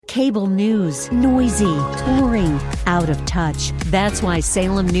Cable news, noisy, boring, out of touch. That's why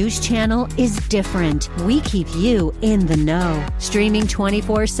Salem News Channel is different. We keep you in the know. Streaming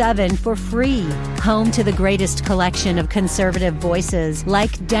 24/7 for free. Home to the greatest collection of conservative voices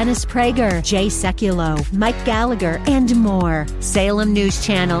like Dennis Prager, Jay Sekulow, Mike Gallagher, and more. Salem News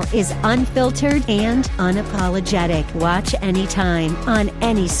Channel is unfiltered and unapologetic. Watch anytime, on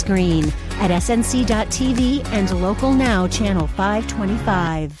any screen, at snc.tv and Local Now Channel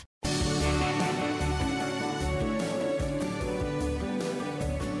 525.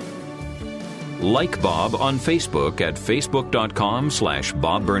 Like Bob on Facebook at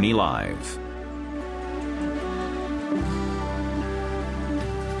facebook.com/Bob Burney Live.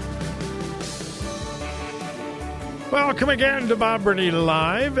 Welcome again to Bob Burney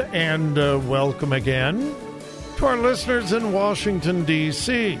Live, and welcome again to our listeners in Washington,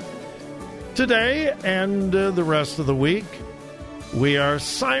 D.C. Today and the rest of the week, we are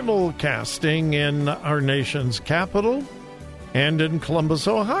simulcasting in our nation's capital and in Columbus,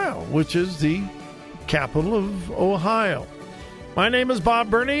 Ohio, which is the capital of Ohio. My name is Bob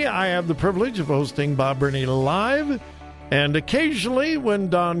Burney. I have the privilege of hosting Bob Burney Live, and occasionally when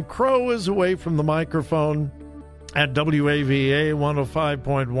Don Crow is away from the microphone at WAVA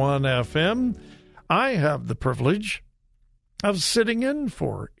 105.1 FM, I have the privilege of sitting in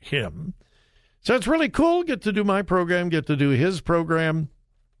for him. So it's really cool. Get to do my program, get to do his program,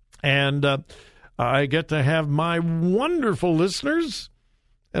 and I get to have my wonderful listeners,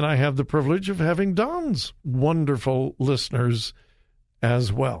 and I have the privilege of having Don's wonderful listeners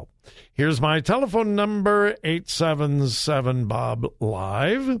as well. Here's my telephone number,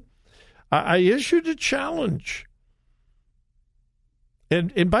 877-BOB-LIVE. I issued a challenge.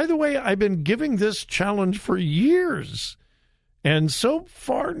 And by the way, I've been giving this challenge for years. And so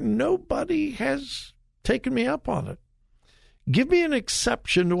far, nobody has taken me up on it. Give me an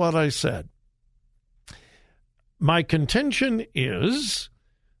exception to what I said. My contention is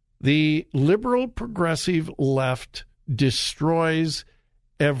the liberal progressive left destroys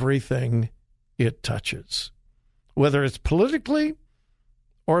everything it touches, whether it's politically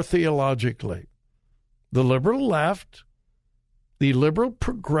or theologically. The liberal left, the liberal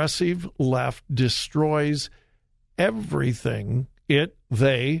progressive left destroys everything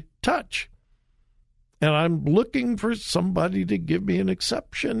they touch. And I'm looking for somebody to give me an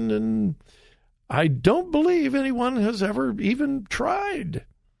exception, and I don't believe anyone has ever even tried.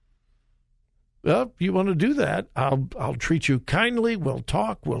 Well, if you want to do that, I'll treat you kindly. We'll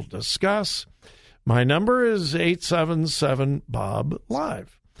talk. We'll discuss. My number is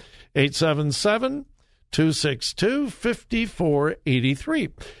 877-BOB-LIVE.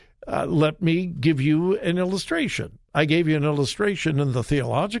 877-262-5483. Let me give you an illustration. I gave you an illustration in the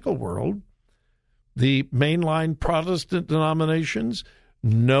theological world. The mainline Protestant denominations,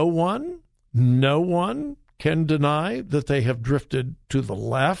 no one can deny that they have drifted to the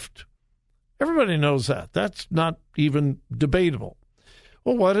left. Everybody knows that. That's not even debatable.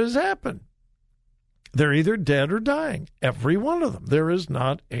 Well, what has happened? They're either dead or dying. Every one of them. There is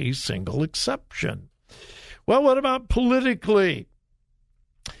not a single exception. Well, what about politically?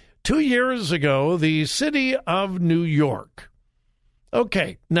 2 years ago, the city of New York.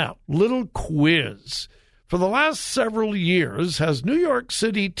 Okay, now, little quiz. For the last several years, has New York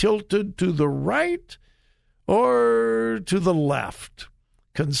City tilted to the right or to the left?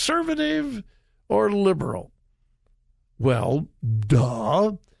 Conservative or liberal? Well,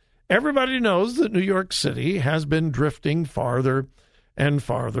 duh. Everybody knows that New York City has been drifting farther and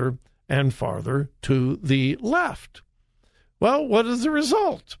farther and farther to the left. Well, what is the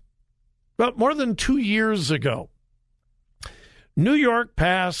result? Well, more than 2 years ago, New York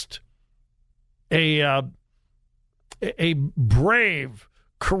passed a brave,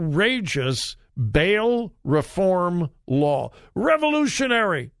 courageous bail reform law.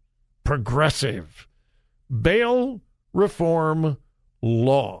 Revolutionary, progressive bail reform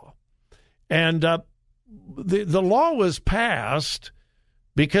law. And the law was passed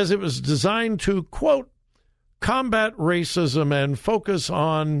because it was designed to, quote, combat racism and focus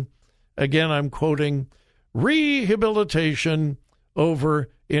on, again, I'm quoting, rehabilitation over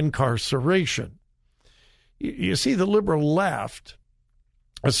incarceration. You see, the liberal left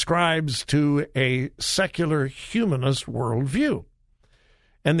ascribes to a secular humanist worldview.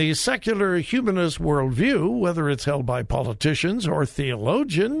 And the secular humanist worldview, whether it's held by politicians or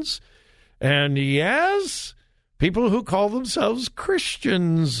theologians, and yes, people who call themselves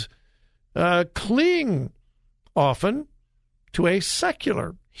Christians, cling often to a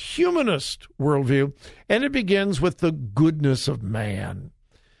secular humanist worldview, and it begins with the goodness of man.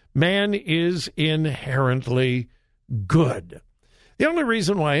 Man is inherently good. The only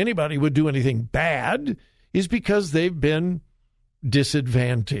reason why anybody would do anything bad is because they've been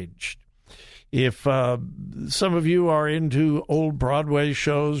disadvantaged. If some of you are into old Broadway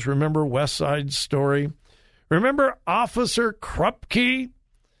shows, remember West Side Story? Remember Officer Krupke?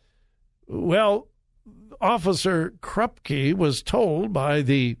 Well, Officer Krupke was told by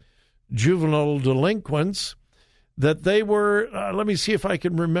the juvenile delinquents that they were, let me see if I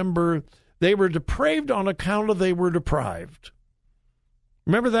can remember, they were depraved on account of they were deprived.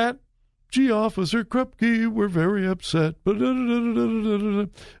 Remember that? Gee, Officer Krupke, we're very upset. All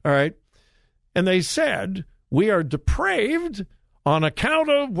right. And they said, we are depraved on account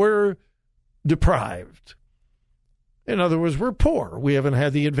of we're deprived. In other words, we're poor. We haven't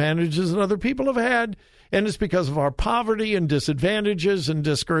had the advantages that other people have had, and it's because of our poverty and disadvantages and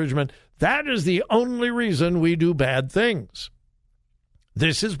discouragement. That is the only reason we do bad things.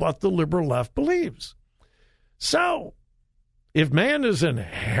 This is what the liberal left believes. So, if man is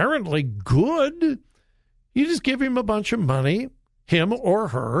inherently good, you just give him a bunch of money, him or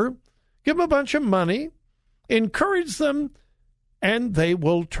her, give them a bunch of money, encourage them, and they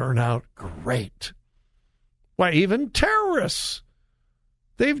will turn out great. Why, even terrorists,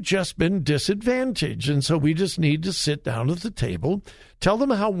 they've just been disadvantaged, and so we just need to sit down at the table, tell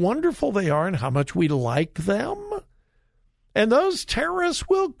them how wonderful they are and how much we like them, and those terrorists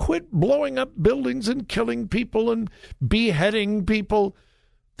will quit blowing up buildings and killing people and beheading people.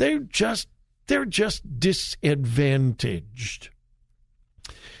 They're just disadvantaged.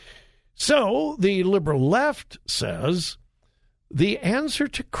 So the liberal left says the answer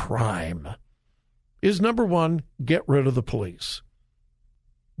to crime is, number one, get rid of the police.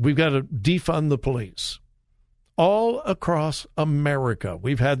 We've got to defund the police. All across America,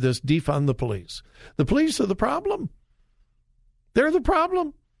 we've had this defund the police. The police are the problem. They're the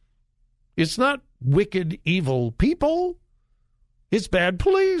problem. It's not wicked, evil people. It's bad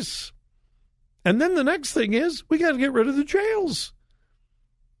police. And then the next thing is we got to get rid of the jails.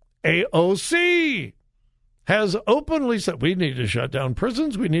 AOC has openly said we need to shut down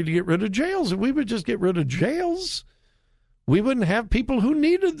prisons. We need to get rid of jails. If we would just get rid of jails, we wouldn't have people who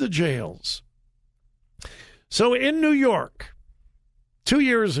needed the jails. So in New York, 2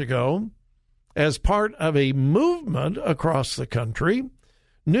 years ago, as part of a movement across the country,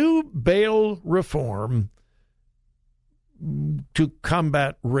 new bail reform to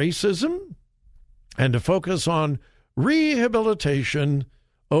combat racism and to focus on rehabilitation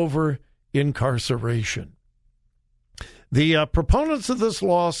over incarceration. The proponents of this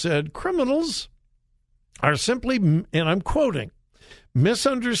law said criminals are simply, and I'm quoting,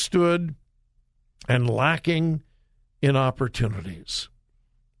 misunderstood and lacking in opportunities.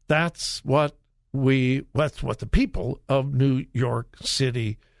 That's what the people of New York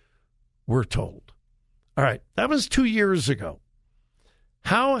City were told. All right, that was 2 years ago.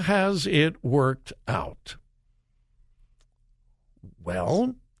 How has it worked out?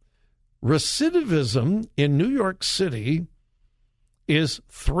 Well, recidivism in New York City is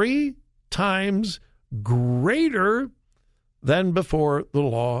 3 times greater than before the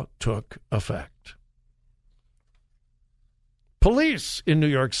law took effect. Police in New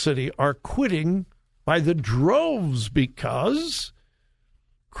York City are quitting by the droves because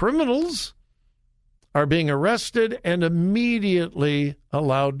criminals are being arrested and immediately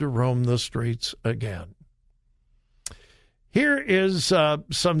allowed to roam the streets again. Here is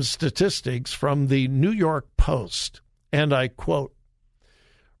some statistics from the New York Post, and I quote,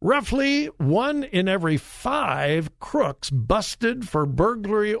 roughly 1 in every 5 crooks busted for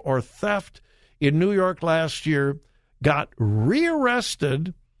burglary or theft in New York last year got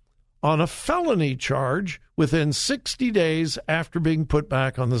rearrested on a felony charge within 60 days after being put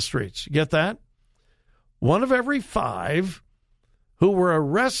back on the streets. You get that? 1 of every 5 who were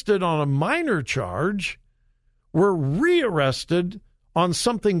arrested on a minor charge were rearrested on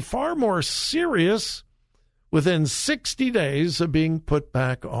something far more serious within 60 days of being put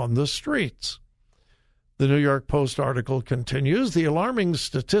back on the streets. The New York Post article continues, the alarming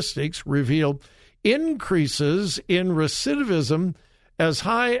statistics reveal increases in recidivism as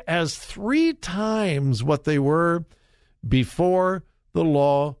high as 3 times what they were before the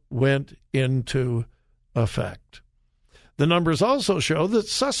law went into effect. The numbers also show that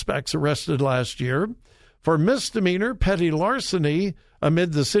suspects arrested last year for misdemeanor petty larceny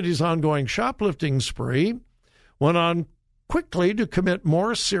amid the city's ongoing shoplifting spree went on quickly to commit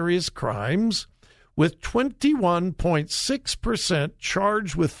more serious crimes, with 21.6%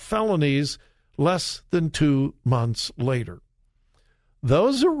 charged with felonies less than 2 months later.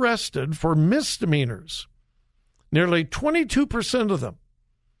 Those arrested for misdemeanors, nearly 22% of them,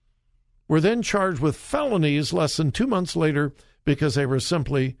 were then charged with felonies less than 2 months later because they were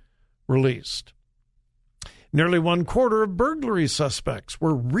simply released. Nearly 1/4 of burglary suspects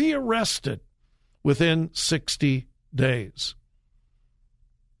were rearrested within 60 days.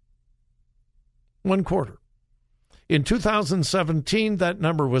 1/4. In 2017, that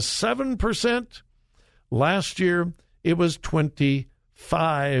number was 7%. Last year, it was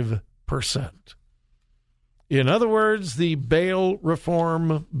 25%. In other words, the bail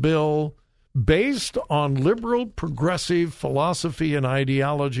reform bill, based on liberal progressive philosophy and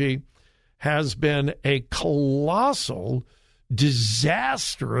ideology, has been a colossal,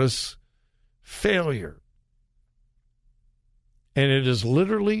 disastrous failure. And it is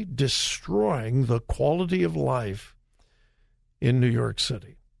literally destroying the quality of life in New York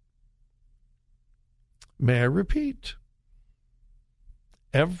City. May I repeat?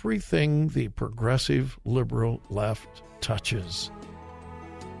 Everything the progressive liberal left touches,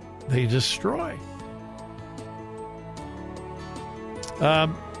 they destroy.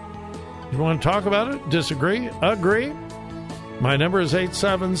 You want to talk about it? Disagree? Agree? My number is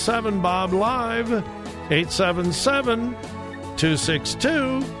 877-BOB-LIVE,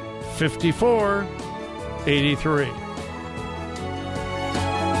 877-262-5483.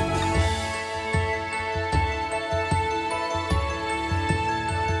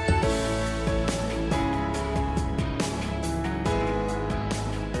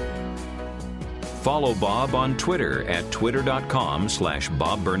 Follow Bob on Twitter at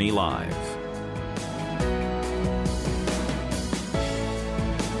twitter.com/BobBernieLive.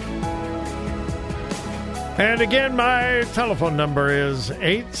 And again, my telephone number is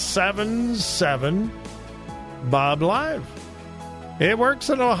 877-BOB-LIVE. It works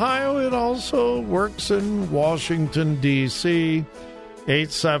in Ohio. It also works in Washington, D.C.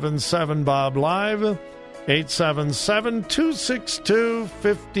 877-BOB-LIVE.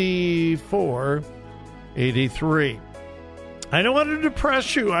 877-262-5483. I don't want to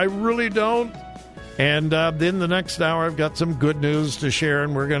depress you. I really don't. And in the next hour, I've got some good news to share,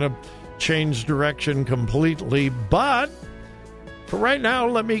 and we're going to change direction completely. But for right now,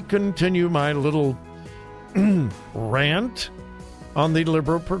 let me continue my little rant on the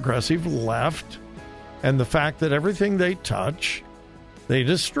liberal progressive left and the fact that everything they touch, they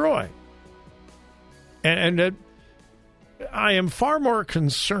destroy. And I am far more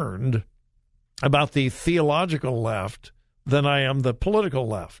concerned about the theological left than I am the political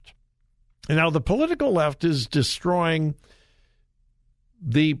left. And now the political left is destroying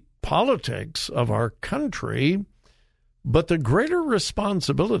the politics of our country, but the greater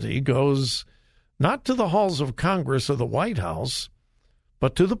responsibility goes not to the halls of Congress or the White House,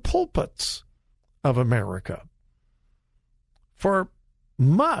 but to the pulpits of America. For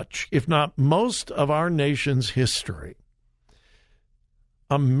much, if not most, of our nation's history,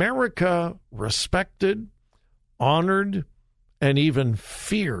 America respected, honored, and even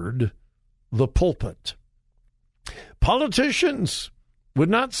feared the pulpit. Politicians would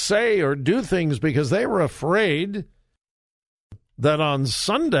not say or do things because they were afraid that on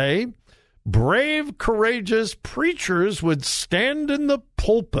Sunday, brave, courageous preachers would stand in the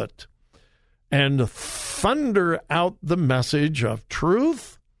pulpit and thunder out the message of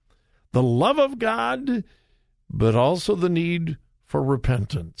truth, the love of God, but also the need for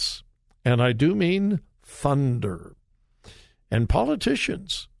repentance. And I do mean thunder. And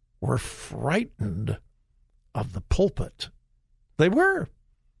politicians were frightened of the pulpit. They were.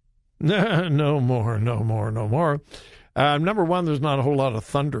 No more. Number one, there's not a whole lot of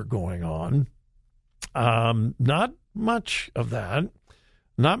thunder going on. Not much of that.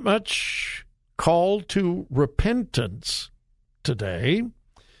 Not much call to repentance today,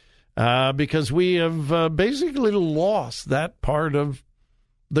 because we have basically lost that part of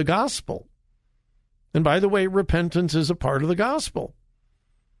the gospel. And by the way, repentance is a part of the gospel.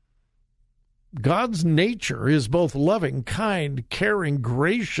 God's nature is both loving, kind, caring,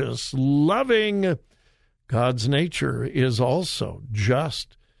 gracious, loving. God's nature is also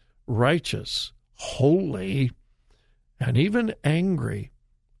just, righteous, holy, and even angry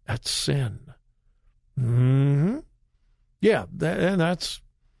at sin. Mm-hmm. Yeah, and that's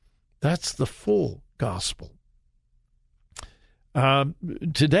the full gospel.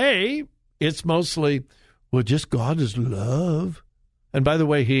 Today, it's mostly, well, just God is love. And by the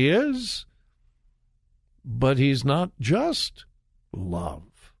way, he is, but he's not just love.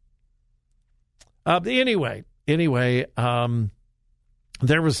 Anyway, there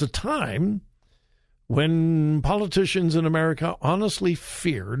was a time when politicians in America honestly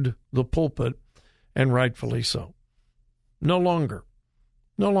feared the pulpit, and rightfully so. No longer.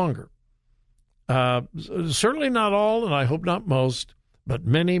 Certainly not all, and I hope not most, but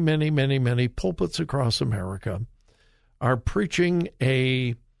many pulpits across America are preaching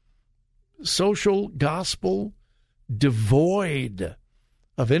a social gospel devoid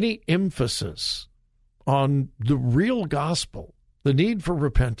of any emphasis on the real gospel, the need for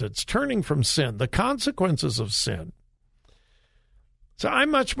repentance, turning from sin, the consequences of sin. So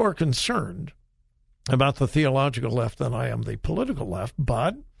I'm much more concerned about the theological left than I am the political left,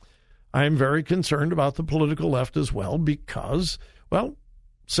 but I'm very concerned about the political left as well because, well,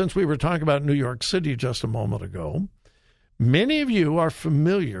 since we were talking about New York City just a moment ago, many of you are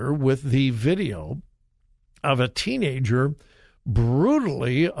familiar with the video of a teenager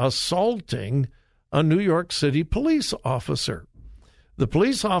brutally assaulting a New York City police officer. The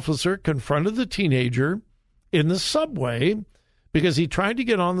police officer confronted the teenager in the subway because he tried to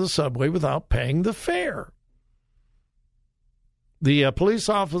get on the subway without paying the fare. The police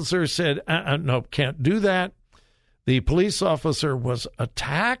officer said, no, can't do that. The police officer was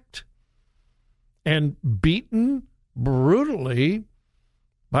attacked and beaten brutally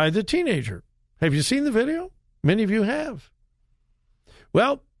by the teenager. Have you seen the video? Many of you have.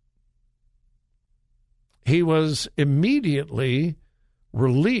 Well, he was immediately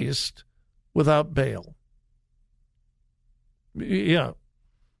released without bail. Yeah.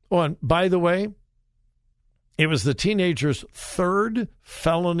 Oh, and by the way, it was the teenager's third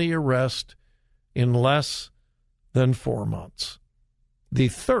felony arrest in less than 4 months. The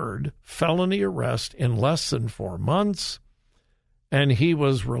third felony arrest in less than 4 months, and he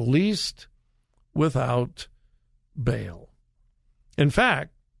was released without bail. In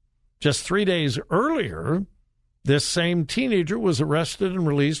fact, just 3 days earlier, this same teenager was arrested and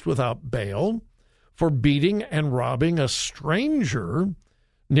released without bail for beating and robbing a stranger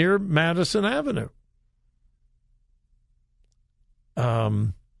near Madison Avenue.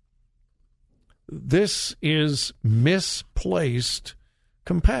 This is misplaced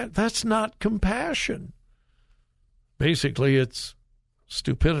compassion. That's not compassion. Basically, it's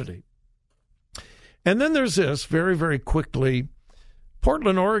stupidity. And then there's this, very, very quickly.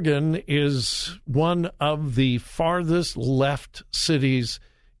 Portland, Oregon is one of the farthest left cities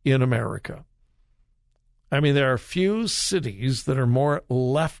in America. I mean, there are few cities that are more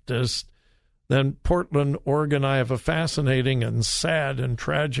leftist than Portland, Oregon. I have a fascinating and sad and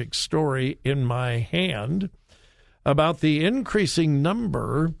tragic story in my hand about the increasing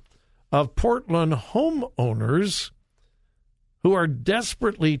number of Portland homeowners who are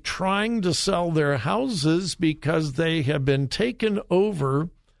desperately trying to sell their houses because they have been taken over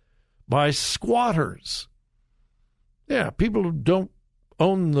by squatters. Yeah, people who don't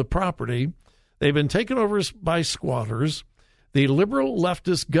own the property. They've been taken over by squatters. The liberal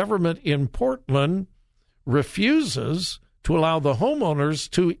leftist government in Portland refuses to allow the homeowners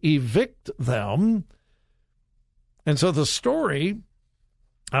to evict them. And so the story,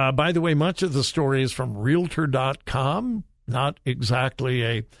 by the way, much of the story is from Realtor.com, not exactly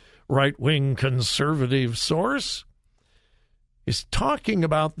a right-wing conservative source, is talking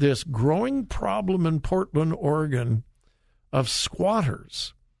about this growing problem in Portland, Oregon, of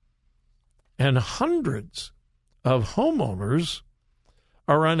squatters. And hundreds of homeowners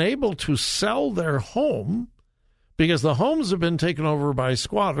are unable to sell their home because the homes have been taken over by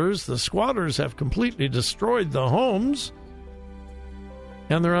squatters. The squatters have completely destroyed the homes,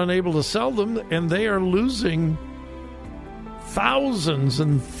 and they're unable to sell them, and they are losing thousands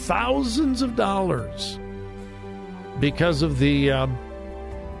and thousands of dollars because of the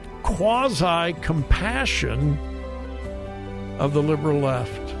quasi-compassion of the liberal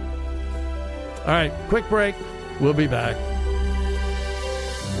left. All right, quick break. We'll be back.